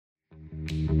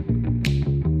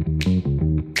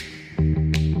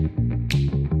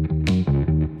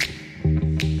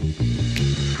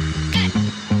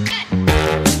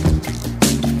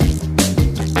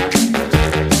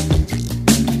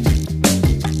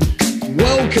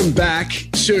Welcome back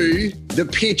to the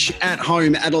Pitch at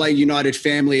Home Adelaide United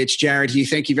family. It's Jared here.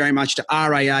 Thank you very much to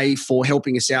RAA for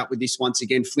helping us out with this once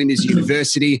again. Flinders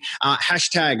University.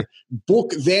 Hashtag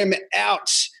book them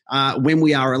out. When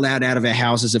we are allowed out of our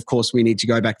houses, of course, we need to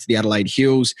go back to the Adelaide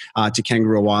Hills, to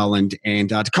Kangaroo Island and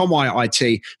to Conway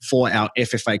IT for our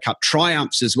FFA Cup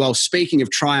triumphs as well. Speaking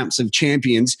of triumphs of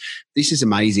champions, this is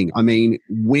amazing. I mean,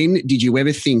 when did you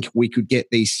ever think we could get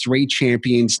these three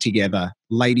champions together?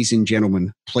 Ladies and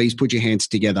gentlemen, please put your hands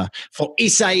together for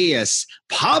Isaías,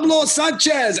 Pablo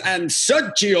Sánchez, and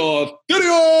Sergio.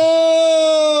 Cirio!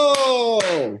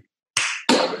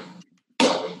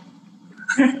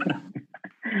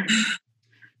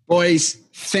 Boys,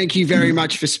 thank you very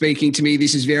much for speaking to me.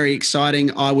 This is very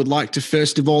exciting. I would like to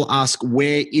first of all ask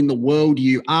where in the world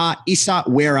you are. Isa,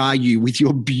 where are you with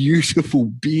your beautiful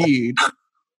beard?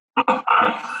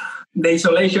 The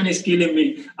isolation is killing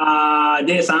me.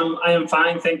 Yes, I am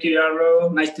fine. Thank you, Arrow.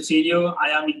 Nice to see you. I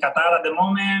am in Qatar at the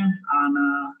moment, and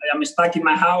I am stuck in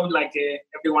my house like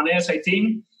everyone else, I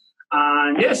think.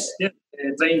 And yes,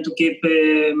 trying to keep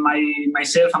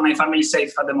myself and my family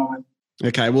safe at the moment.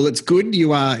 Okay, well, it's good.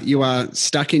 You are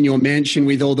stuck in your mansion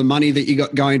with all the money that you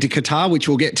got going to Qatar, which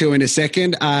we'll get to in a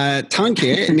second.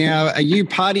 Tunke, now, are you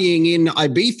partying in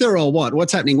Ibiza or what?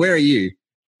 What's happening? Where are you?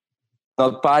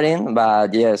 Not partying,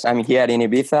 but yes, I'm here in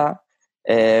Ibiza.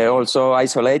 Also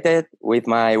isolated with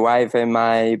my wife and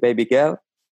my baby girl.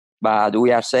 But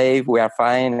we are safe, we are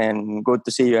fine, and good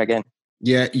to see you again.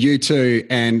 Yeah, you too.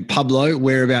 And Pablo,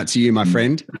 whereabouts are you, my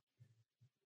friend?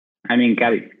 I'm in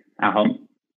Cadiz, at home.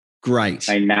 Great.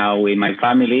 Right now with my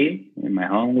family, in my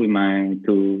home, with my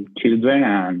two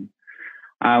children,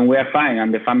 and we are fine,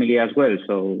 and the family as well.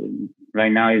 So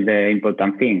right now is the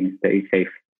important thing, stay safe.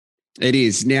 It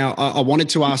is. Now, I wanted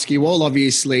to ask you all,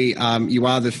 obviously, you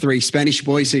are the three Spanish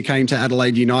boys who came to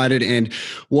Adelaide United and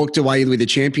walked away with a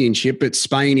championship, but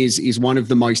Spain is one of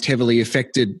the most heavily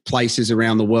affected places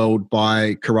around the world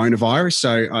by coronavirus.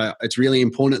 So it's really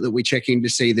important that we check in to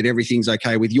see that everything's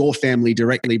okay with your family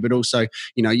directly, but also,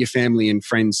 you know, your family and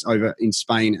friends over in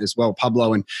Spain as well.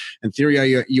 Pablo and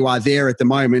Cirio, you are there at the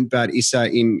moment, but Issa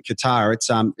in Qatar.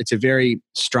 It's a very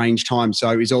strange time.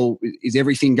 So is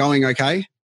everything going okay?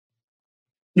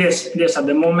 Yes. At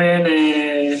the moment,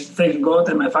 thank God,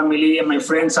 and my family and my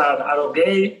friends are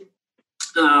okay.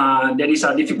 There is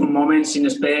a difficult moments in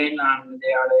Spain, and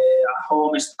they are at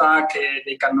home stuck.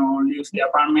 They cannot leave the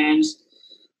apartments,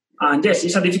 and yes,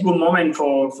 it's a difficult moment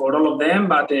for all of them.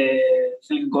 But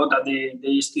thank God that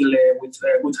they still with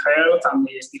good health and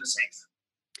they still safe.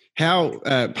 How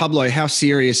Pablo? How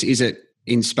serious is it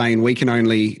in Spain? We can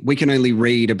only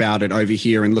read about it over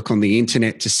here and look on the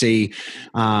internet to see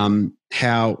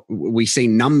how we see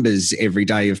numbers every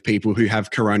day of people who have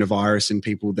coronavirus and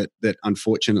people that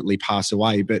unfortunately pass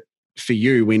away. But for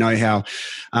you, we know how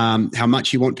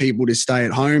much you want people to stay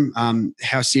at home.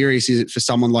 How serious is it for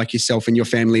someone like yourself and your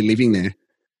family living there?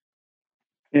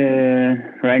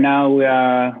 Right now we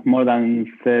are more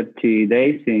than 30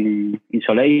 days in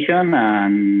isolation,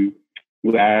 and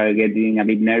we are getting a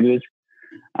bit nervous.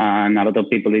 And a lot of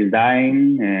people is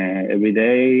dying every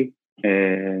day.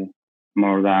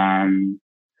 More than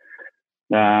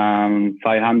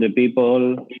 500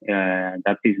 people.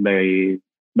 That is very,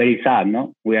 very sad.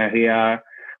 No, we are here.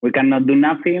 We cannot do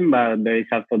nothing, but very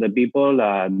sad for the people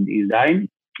that is dying.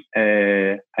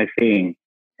 I think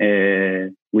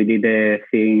we did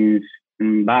things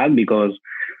bad because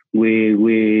we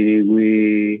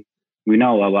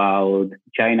know about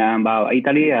China and about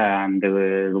Italy, and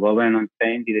the government of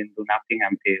Spain didn't do nothing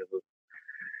until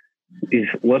it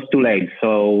was too late.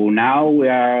 So now we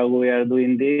are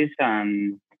doing this,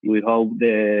 and we hope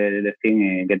the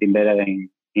thing is getting better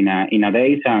in a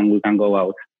days, and we can go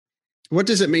out. What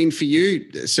does it mean for you,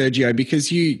 Sergio?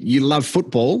 Because you love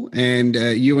football, and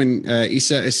you and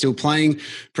Issa are still playing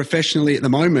professionally at the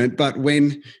moment. But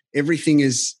when everything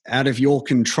is out of your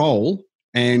control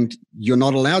and you're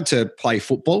not allowed to play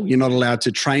football, you're not allowed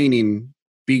to train in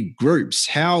big groups,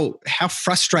 how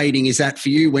frustrating is that for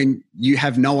you when you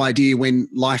have no idea when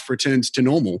life returns to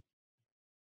normal?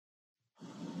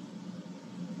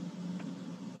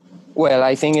 Well,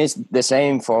 I think it's the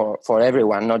same for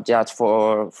everyone, not just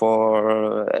for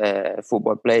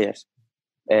football players.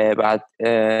 But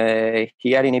here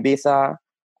in Ibiza,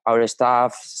 our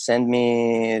staff send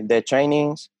me the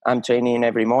trainings. I'm training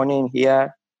every morning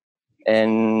here.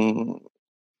 And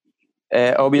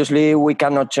obviously we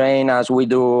cannot train as we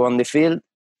do on the field,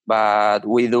 but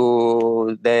we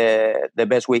do the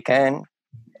best we can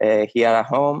here at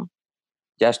home,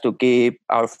 just to keep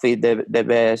our feet the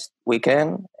best we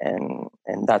can,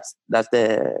 and that's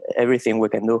the everything we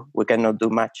can do. We cannot do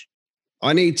much.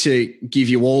 I need to give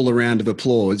you all a round of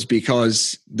applause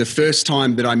because the first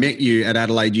time that I met you at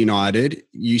Adelaide United,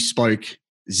 you spoke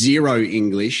zero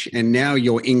English, and now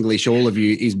your English, all of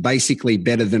you, is basically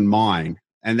better than mine.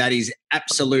 And that is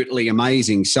absolutely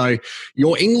amazing. So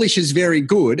your English is very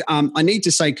good. I need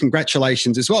to say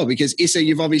congratulations as well, because Issa,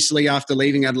 you've obviously, after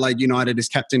leaving Adelaide United as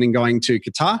captain and going to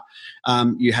Qatar,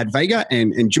 you had Vega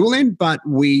and Julian, but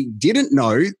we didn't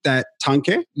know that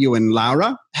Tanke, you and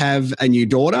Laura, have a new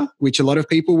daughter, which a lot of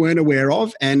people weren't aware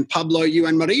of. And Pablo, you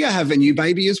and Maria have a new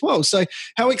baby as well. So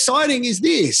how exciting is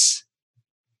this?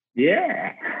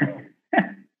 Yeah.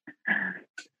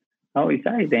 Oh,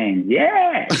 exciting.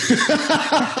 Yeah.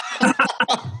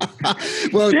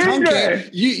 Well, Tanke,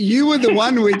 you were the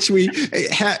one which we,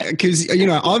 because,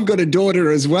 I've got a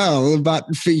daughter as well,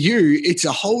 but for you, it's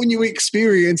a whole new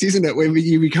experience, isn't it, when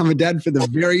you become a dad for the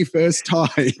very first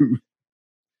time?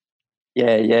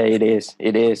 Yeah, it is.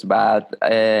 It is. But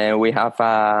we have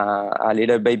a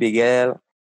little baby girl.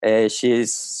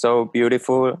 She's so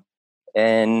beautiful,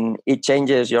 and it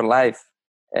changes your life,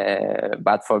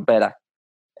 but for better.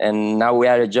 And now we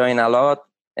are enjoying a lot,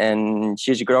 and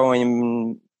she's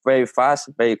growing very fast,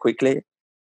 very quickly.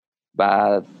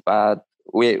 But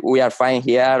we are fine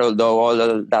here, although all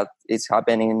that is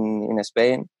happening in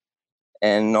Spain.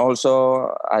 And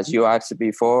also, as you asked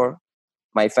before,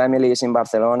 my family is in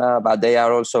Barcelona, but they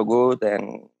are also good,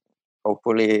 and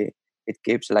hopefully it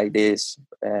keeps like this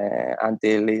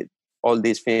until all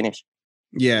this finish.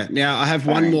 Yeah. Now I have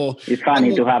one more. It's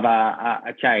funny to have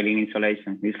a child in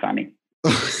isolation. It's funny.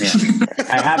 Yeah.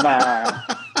 I have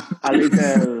a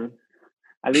little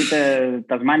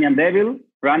Tasmanian devil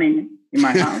running in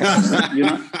my house.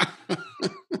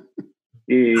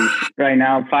 He's right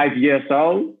now 5 years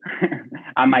old,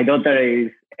 and my daughter is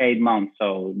 8 months.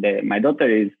 So my daughter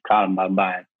is calm, but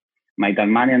my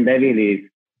Tasmanian devil is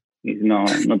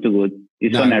not too good.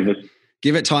 He's so nervous.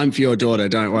 Give it time for your daughter.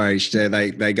 Don't worry.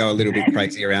 They go a little bit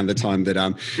crazy around the time that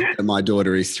my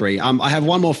daughter is 3. I have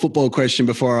one more football question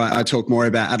before I talk more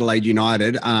about Adelaide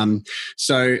United.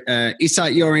 So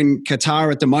Issa, you're in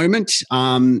Qatar at the moment.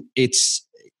 It's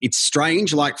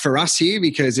strange, like for us here,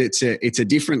 because it's a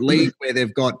different league where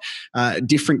they've got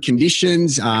different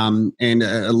conditions and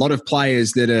a lot of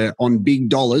players that are on big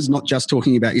dollars. Not just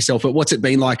talking about yourself, but what's it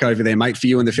been like over there, mate, for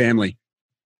you and the family?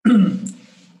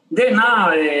 Then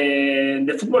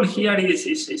the football here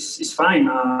is fine.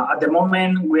 At the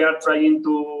moment, we are trying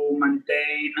to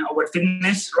maintain our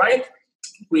fitness, right?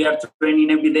 We are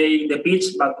training every day in the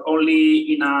pitch, but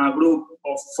only in a group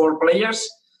of 4 players.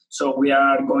 So we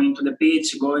are going to the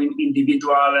pitch, going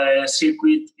individual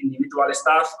circuit, individual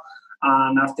stuff,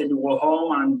 and after you go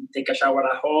home and take a shower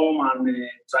at home and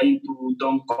trying to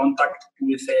don't contact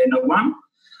with no one.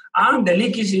 And the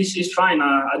league is fine.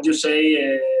 As you say,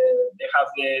 they have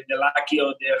the lucky,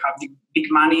 or they have the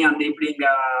big money, and they bring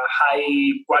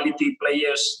high quality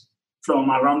players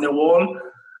from around the world.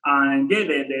 And yeah,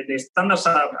 the standards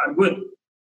are good.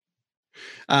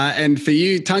 And for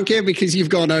you, Tanke, because you've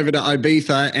gone over to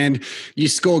Ibiza and you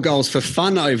score goals for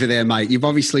fun over there, mate, you've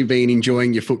obviously been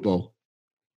enjoying your football.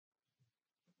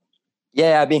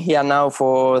 Yeah, I've been here now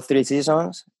for 3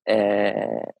 seasons.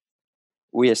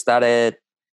 We started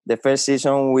the first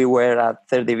season, we were at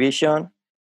 3rd division,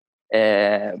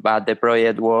 but the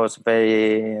project was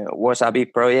a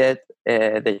big project.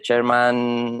 The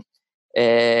chairman,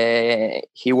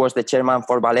 he was the chairman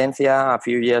for Valencia a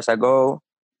few years ago,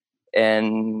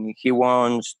 and he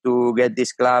wants to get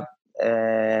this club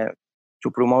to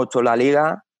promote to La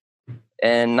Liga.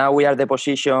 And now we are in the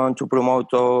position to promote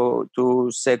to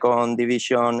 2nd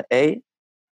Division A,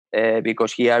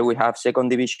 because here we have 2nd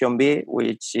Division B,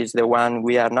 which is the one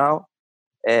we are now.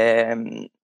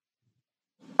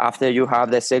 After you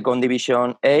have the 2nd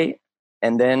Division A,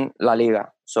 and then La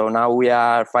Liga. So now we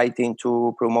are fighting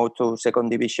to promote to 2nd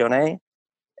Division A,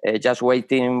 just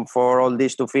waiting for all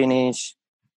this to finish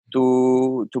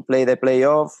to play the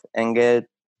playoff and get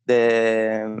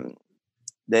the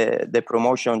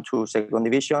promotion to 2nd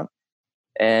Division.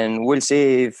 And we'll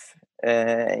see if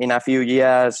in a few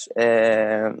years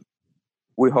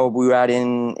we hope we are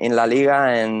in La Liga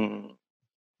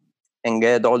and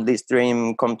get all this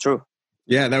dream come true.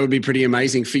 Yeah, that would be pretty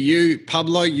amazing. For you,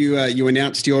 Pablo, you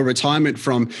announced your retirement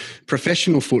from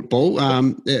professional football.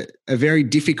 A very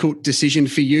difficult decision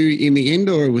for you in the end,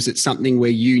 or was it something where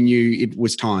you knew it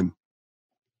was time?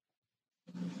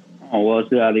 It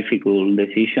was a difficult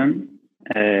decision.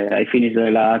 I finished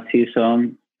the last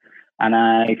season, and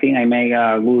I think I made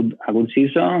a good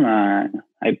season.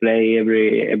 I play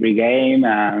every game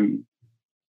and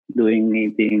doing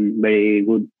it in very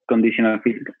good condition,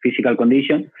 physical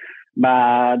condition.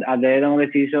 But at the end of the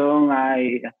season,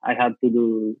 I had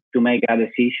to make a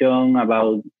decision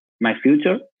about my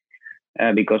future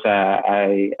because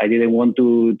I didn't want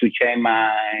to change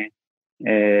my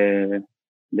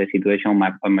the situation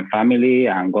of my family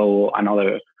and go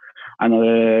another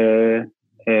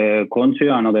country,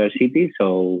 another city.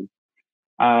 So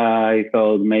I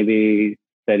thought maybe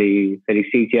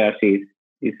 36 years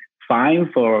is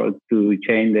fine to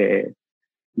change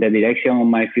the direction of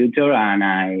my future, and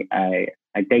I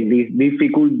take this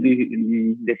difficult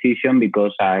decision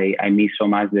because I miss so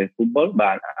much the football.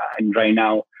 But I'm right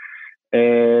now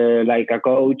like a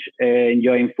coach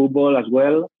enjoying football as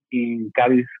well in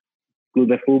Cadiz Club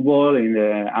de Football in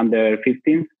the under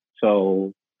 15.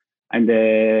 So I'm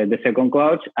the second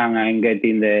coach, and I'm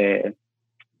getting the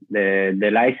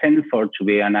license to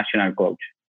be a national coach.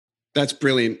 That's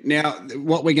brilliant. Now,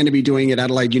 what we're going to be doing at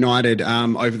Adelaide United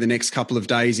over the next couple of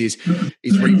days is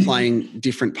replaying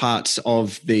different parts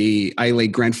of the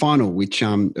A-League Grand Final, which,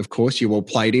 of course, you all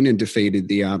played in and defeated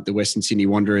the Western Sydney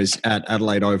Wanderers at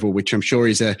Adelaide Oval, which I'm sure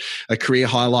is a career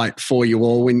highlight for you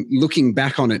all. When looking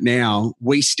back on it now,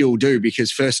 we still do, because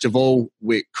first of all,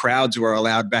 crowds were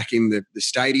allowed back in the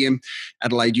stadium.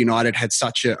 Adelaide United had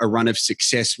such a run of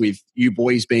success with you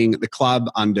boys being at the club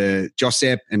under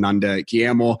Josep and under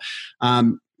Guillermo.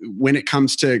 When it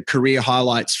comes to career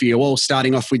highlights for you all,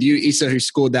 starting off with you, Isa, who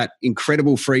scored that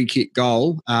incredible free kick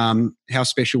goal, how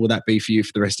special will that be for you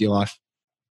for the rest of your life?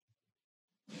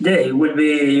 Yeah, it will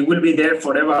be there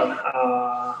forever.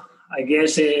 I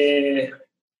guess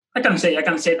I can say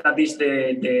that is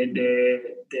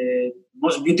the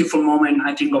most beautiful moment,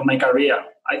 I think, of my career.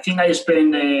 I think I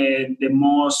spent the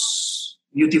most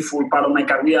beautiful part of my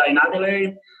career in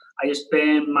Adelaide. I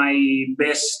spent my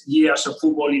best years of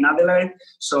football in Adelaide.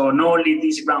 So not only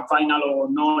this grand final or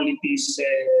not only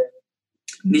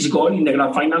this goal in the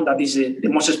grand final that is the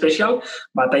most special,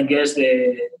 but I guess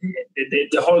the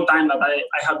whole time that I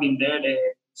have been there,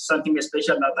 something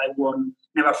special that I won't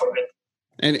never forget.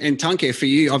 And Tanke, for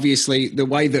you, obviously, the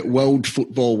way that world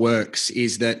football works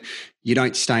is that you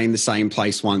don't stay in the same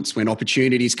place once. When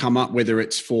opportunities come up, whether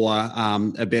it's for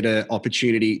a better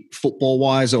opportunity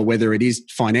football-wise or whether it is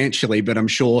financially, but I'm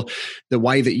sure the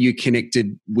way that you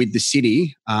connected with the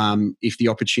city, if the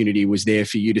opportunity was there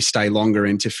for you to stay longer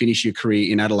and to finish your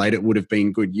career in Adelaide, it would have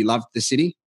been good. You loved the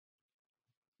city?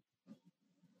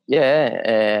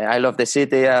 Yeah, I love the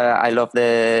city. I love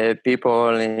the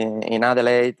people in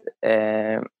Adelaide.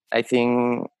 I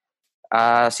think,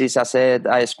 as Isa said,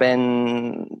 I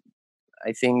spent,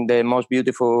 I think, the most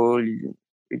beautiful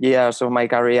years of my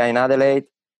career in Adelaide.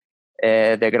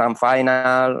 The grand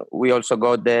final, we also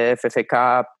got the FFA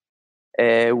Cup.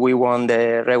 We won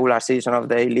the regular season of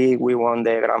the A-League. We won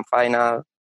the grand final.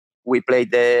 We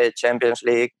played the Champions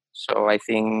League. So I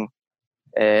think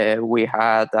we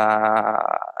had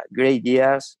great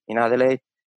years in Adelaide.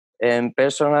 And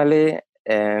personally,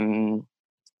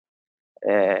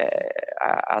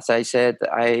 as I said,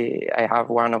 I have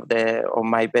one of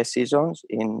my best seasons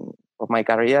of my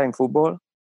career in football.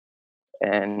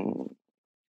 And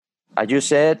as you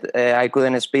said, I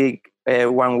couldn't speak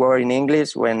one word in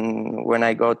English when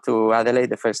I got to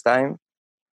Adelaide the first time.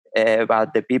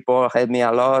 But the people helped me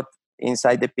a lot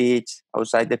inside the pitch,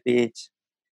 outside the pitch.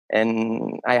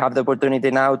 And I have the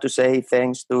opportunity now to say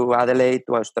thanks to Adelaide,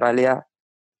 to Australia,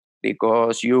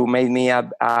 because you made me a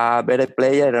better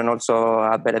player and also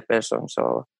a better person.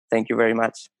 So thank you very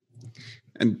much.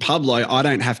 And Pablo, I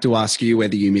don't have to ask you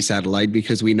whether you miss Adelaide,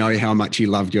 because we know how much you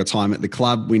loved your time at the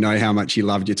club. We know how much you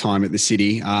loved your time at the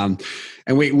city. And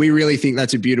we really think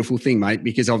that's a beautiful thing, mate,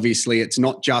 because obviously it's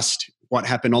not just what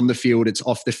happened on the field, it's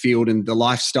off the field and the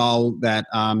lifestyle that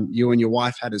you and your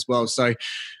wife had as well. So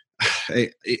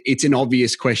it's an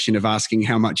obvious question of asking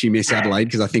how much you miss Adelaide,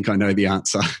 because I think I know the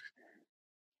answer.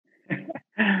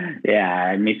 Yeah,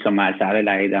 I miss so much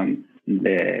Adelaide,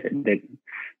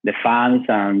 the fans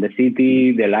and the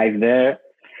city, the life there.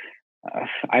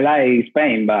 I like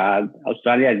Spain, but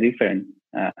Australia is different.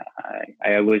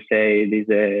 I always say this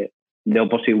is the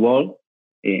opposite world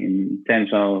in terms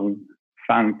of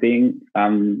fun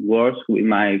words with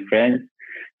my friends,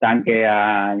 Tanke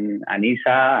and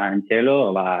Isa and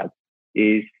Chelo, but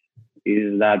is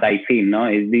that I think, no?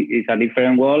 It's a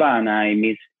different world, and I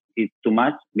miss it too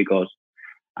much because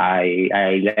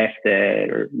I left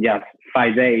just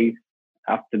 5 days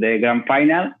after the grand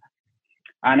final,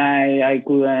 and I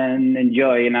couldn't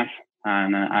enjoy enough.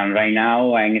 And right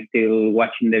now I'm still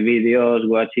watching the videos,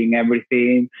 watching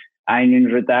everything. I'm in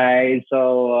retire,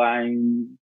 so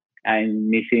I'm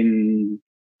missing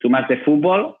too much the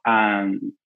football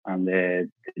and the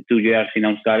 2 years in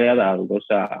Australia. That was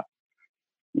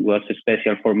was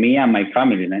special for me and my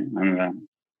family.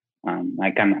 And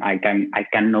I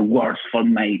can no words for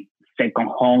my second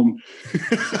home.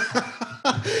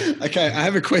 Okay, I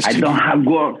have a question. I don't have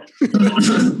words.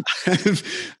 I have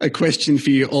a question for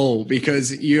you all,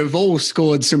 because you have all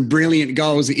scored some brilliant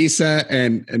goals. Issa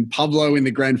and Pablo in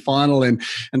the grand final, and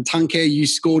Tunke, you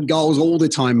scored goals all the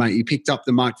time, mate. You picked up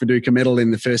the Mark Viduka medal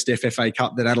in the first FFA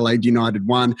Cup that Adelaide United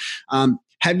won.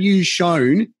 Have you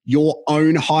shown your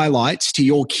own highlights to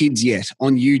your kids yet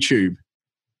on YouTube?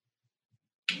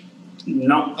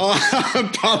 No. Oh,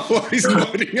 Pablo is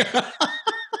nodding.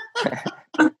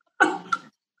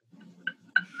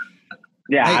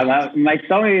 Yeah, my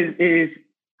son is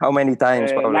how many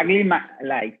times? Luckily,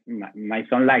 my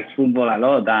son likes football a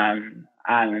lot,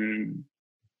 and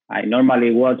I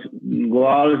normally watch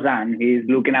goals, and he's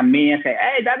looking at me and say,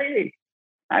 "Hey, Daddy,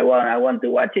 I want to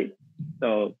watch it."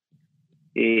 So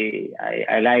he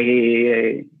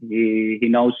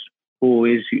knows who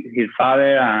is his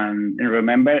father, and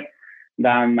remember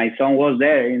that my son was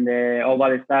there in the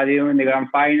Oval Stadium in the grand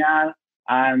final,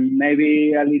 and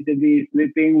maybe a little bit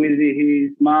sleeping with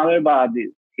his mother, but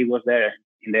he was there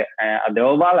at the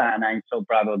Oval, and I'm so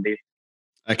proud of this.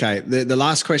 Okay, the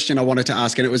last question I wanted to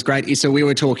ask, and it was great, Issa, we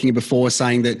were talking before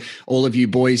saying that all of you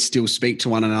boys still speak to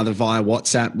one another via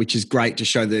WhatsApp, which is great to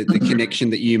show the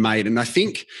connection that you made. And I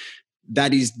think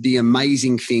that is the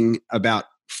amazing thing about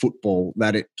football,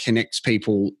 that it connects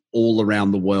people all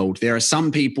around the world. There are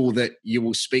some people that you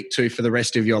will speak to for the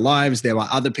rest of your lives. There are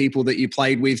other people that you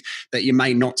played with that you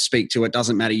may not speak to. It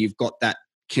doesn't matter. You've got that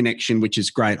connection, which is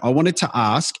great. I wanted to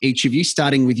ask each of you,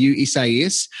 starting with you,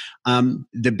 Isaías,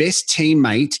 the best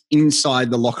teammate inside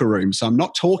the locker room. So I'm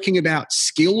not talking about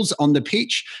skills on the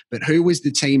pitch, but who was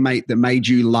the teammate that made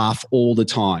you laugh all the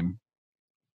time?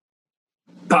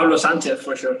 Pablo Sánchez,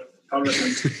 for sure. Pablo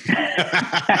Sánchez.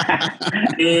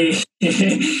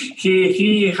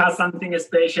 he has something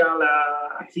special.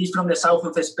 He's from the south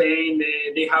of Spain.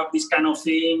 They have this kind of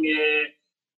thing.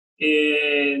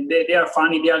 They are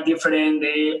funny. They are different.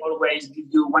 They always give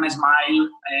you one smile,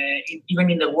 even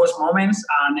in the worst moments.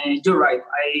 And you're right.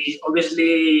 I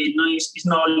obviously know it's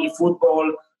not only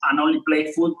football and only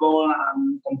play football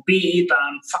and compete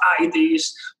and fight.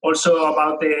 Is also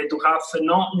about to have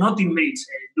no teammates.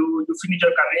 You finish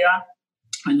your career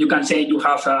and you can say you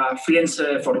have friends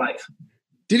for life.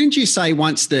 Didn't you say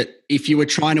once that if you were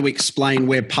trying to explain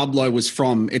where Pablo was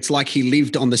from, it's like he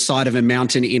lived on the side of a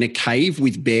mountain in a cave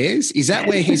with bears? Is that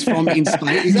where he's from in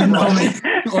Spain? Is that right?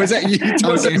 Or is that you,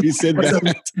 Tunke, who said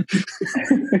that?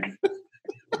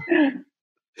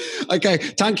 Okay,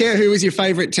 Tunke, who was your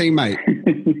favourite teammate?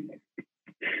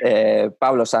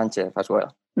 Pablo Sánchez as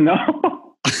well.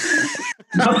 No.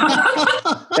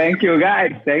 Thank you,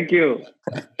 guys. Thank you.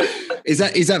 Is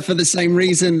that for the same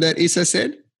reason that Issa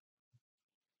said?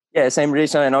 Yeah, same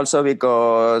reason, and also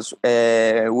because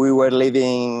we were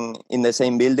living in the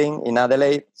same building in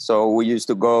Adelaide, so we used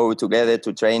to go together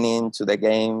to training, to the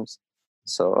games.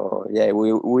 So yeah,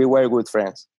 we were good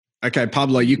friends. Okay,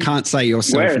 Pablo, you can't say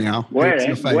yourself now. We're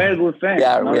good friends.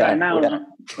 Yeah, right now.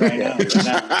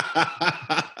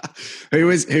 Who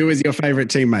was your favourite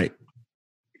teammate?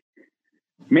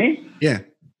 Me? Yeah.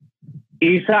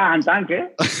 Isa and Tunke.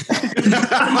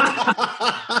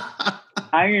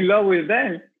 I'm in love with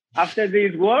them. After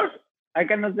these words, I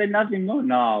cannot say nothing more.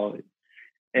 No.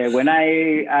 When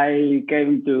I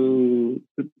came to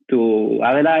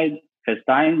Adelaide first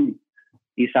time,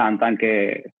 Isa and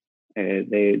Tunke,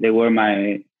 they were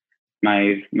my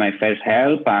first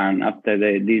help, and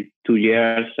after these 2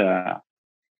 years,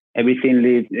 everything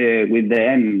with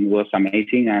them was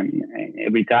amazing, and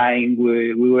every time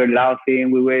we were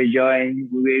laughing, we were enjoying,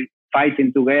 we were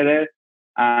fighting together,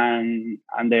 and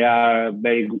they are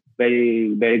very,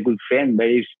 very, very good friends,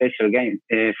 very special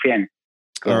friends.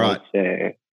 All right.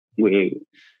 We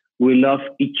love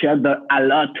each other a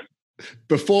lot.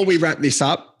 Before we wrap this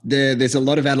up, there's a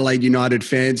lot of Adelaide United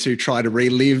fans who try to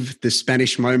relive the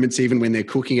Spanish moments even when they're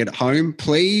cooking at home.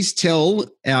 Please tell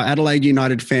our Adelaide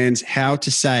United fans how to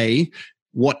say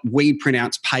what we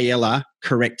pronounce paella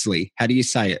correctly. How do you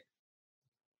say it?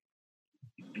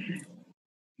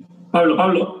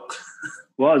 Pablo.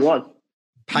 What?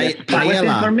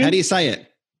 Paella. How do you say it?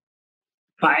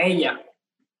 Paella.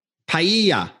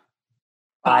 Paella.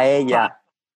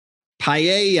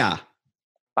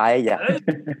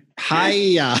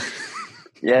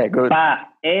 Yeah, good.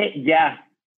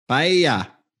 Paella.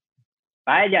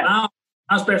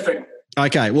 That's perfect.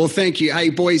 Okay, well, thank you. Hey,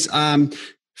 boys,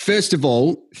 first of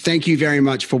all, thank you very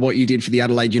much for what you did for the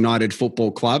Adelaide United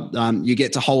Football Club. You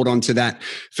get to hold on to that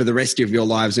for the rest of your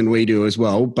lives, and we do as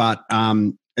well. But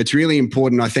it's really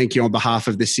important. I thank you on behalf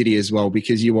of the city as well,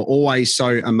 because you were always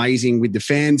so amazing with the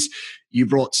fans. You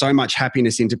brought so much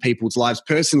happiness into people's lives.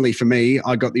 Personally, for me,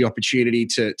 I got the opportunity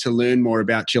to learn more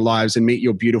about your lives and meet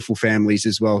your beautiful families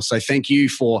as well. So thank you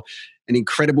for an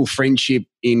incredible friendship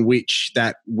in which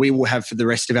that we will have for the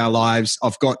rest of our lives.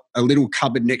 I've got a little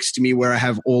cupboard next to me where I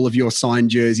have all of your signed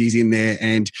jerseys in there.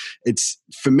 And it's,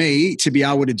 for me, to be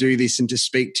able to do this and to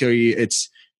speak to you, it's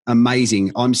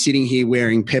amazing. I'm sitting here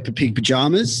wearing Peppa Pig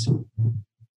pajamas.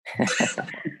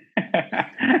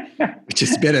 Which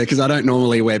is better because I don't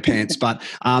normally wear pants. But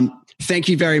thank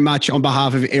you very much on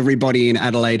behalf of everybody in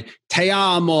Adelaide. Te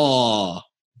amo.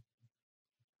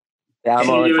 Te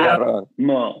amo, Jarrod.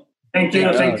 Thank you.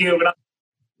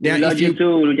 Now, we love you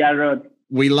too, Jarrod.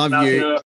 We love you.